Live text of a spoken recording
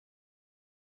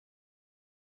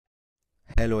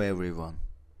Hello everyone.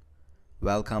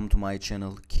 Welcome to my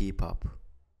channel Keep Up.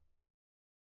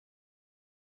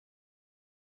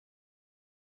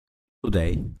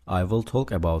 Today I will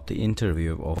talk about the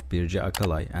interview of Birce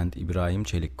Akalay and İbrahim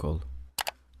Çelikkol.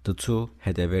 The two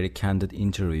had a very candid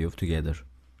interview together.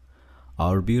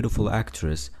 Our beautiful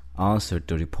actress answered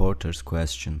the reporter's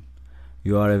question.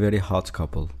 You are a very hot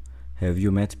couple. Have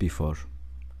you met before?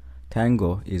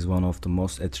 Tango is one of the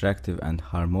most attractive and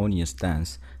harmonious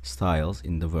dance styles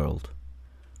in the world.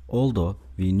 Although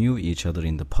we knew each other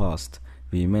in the past,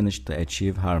 we managed to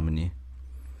achieve harmony.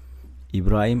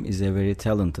 Ibrahim is a very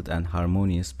talented and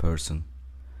harmonious person.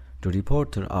 The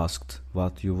reporter asked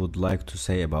what you would like to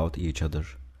say about each other.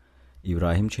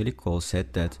 İbrahim Çelikkol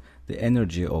said that the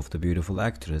energy of the beautiful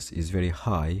actress is very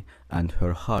high and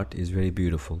her heart is very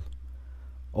beautiful.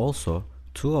 Also,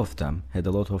 two of them had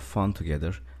a lot of fun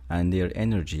together and their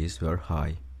energies were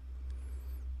high.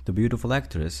 The beautiful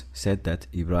actress said that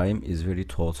İbrahim is very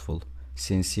thoughtful,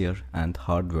 sincere and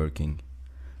hardworking.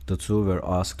 The two were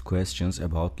asked questions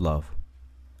about love.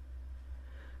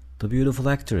 The beautiful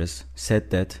actress said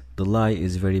that the lie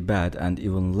is very bad and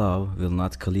even love will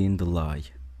not clean the lie.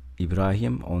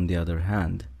 İbrahim, on the other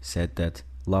hand, said that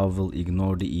love will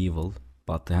ignore the evil,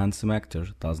 but the handsome actor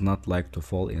does not like to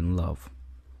fall in love.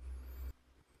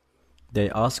 They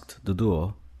asked the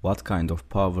duo what kind of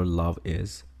power love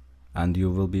is, and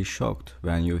you will be shocked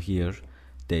when you hear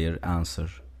their answer.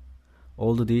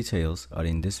 All the details are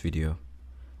in this video.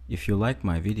 If you like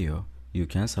my video, you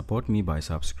can support me by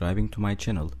subscribing to my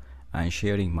channel and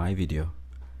sharing my video.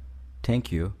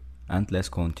 Thank you, and let's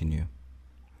continue.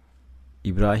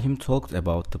 İbrahim talked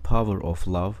about the power of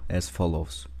love as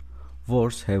follows.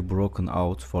 Wars have broken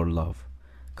out for love.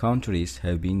 Countries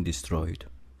have been destroyed.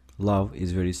 Love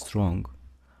is very strong.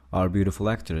 Our beautiful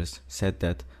actress said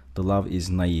that the love is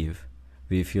naive.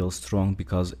 We feel strong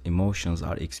because emotions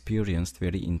are experienced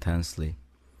very intensely.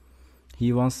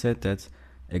 He once said that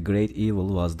a great evil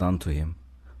was done to him,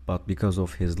 but because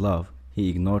of his love, he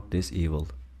ignored this evil.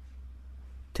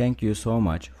 Thank you so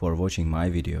much for watching my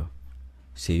video.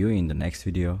 See you in the next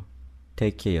video.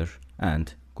 Take care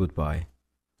and goodbye.